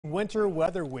Winter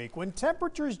weather week. When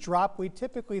temperatures drop, we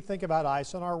typically think about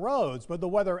ice on our roads, but the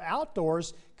weather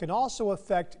outdoors can also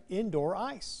affect indoor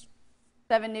ice.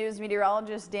 7 News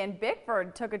meteorologist Dan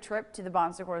Bickford took a trip to the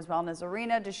Bon Secours Wellness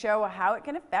Arena to show how it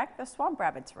can affect the Swamp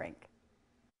Rabbits rink.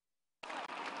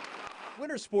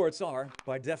 Winter sports are,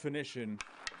 by definition,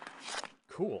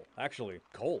 cool. Actually,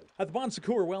 cold. At the Bon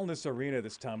Secours Wellness Arena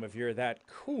this time of year, that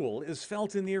cool is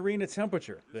felt in the arena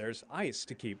temperature. There's ice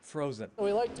to keep frozen.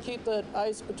 We like to keep the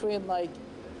ice between like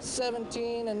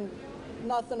 17 and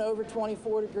nothing over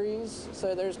 24 degrees.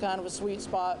 So there's kind of a sweet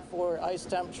spot for ice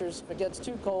temperatures. If it gets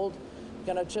too cold,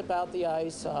 you're going to chip out the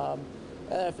ice. And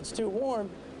if it's too warm,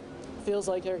 it feels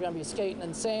like they're going to be skating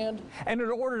in sand. And in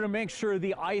order to make sure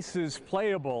the ice is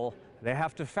playable, they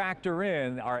have to factor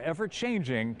in our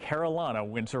ever-changing Carolina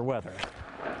winter weather.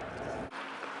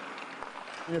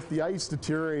 If the ice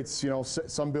deteriorates,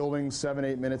 some buildings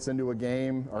 7-8 minutes into a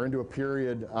game or into a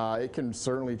period, it can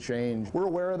certainly change. We're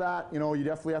aware of that. You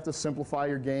definitely have to simplify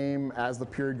your game as the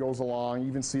period goes along. You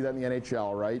even see that in the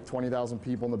NHL, right? 20,000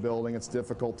 people in the building. It's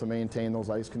difficult to maintain those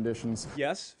ice conditions.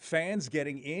 Yes, fans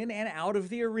getting in and out of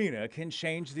the arena can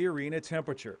change the arena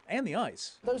temperature and the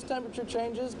ice. Those temperature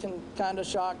changes can kind of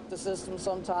shock the system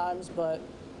sometimes, but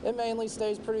it mainly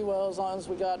stays pretty well as long as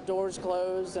we got doors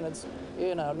closed and it's,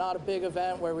 not a big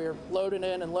event where we're loading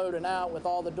in and loading out with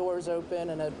all the doors open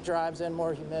and it drives in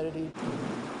more humidity.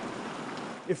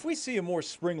 If we see a more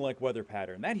spring-like weather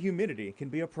pattern, that humidity can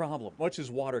be a problem. Much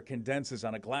as water condenses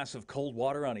on a glass of cold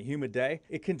water on a humid day,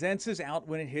 it condenses out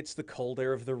when it hits the cold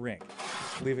air of the rink,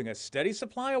 leaving a steady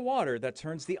supply of water that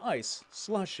turns the ice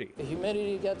slushy. The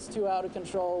humidity gets too out of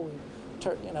control. We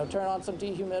turn on some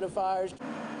dehumidifiers.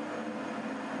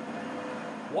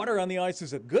 Water on the ice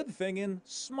is a good thing in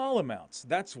small amounts.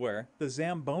 That's where the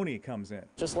Zamboni comes in.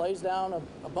 Just lays down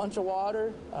a bunch of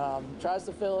water, tries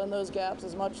to fill in those gaps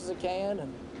as much as it can,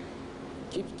 and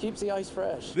keeps the ice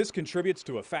fresh. This contributes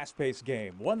to a fast-paced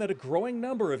game, one that a growing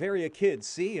number of area kids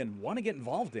see and want to get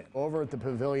involved in. Over at the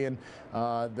pavilion,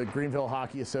 the Greenville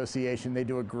Hockey Association, they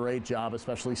do a great job,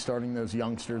 especially starting those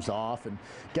youngsters off and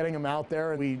getting them out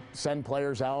there. We send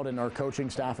players out and our coaching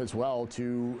staff as well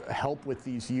to help with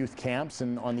these youth camps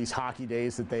and on these hockey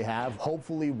days that they have.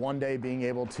 Hopefully one day being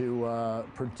able to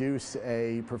produce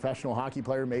a professional hockey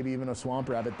player, maybe even a Swamp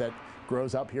Rabbit that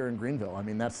grows up here in Greenville. I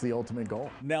mean, that's the ultimate goal.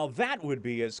 Now that would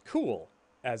be as cool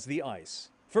as the ice.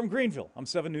 From Greenville, I'm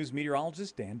 7 News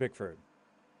meteorologist Dan Bickford.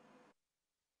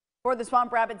 For the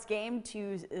Swamp Rabbits game,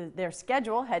 to their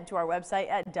schedule, head to our website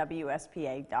at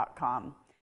WSPA.com.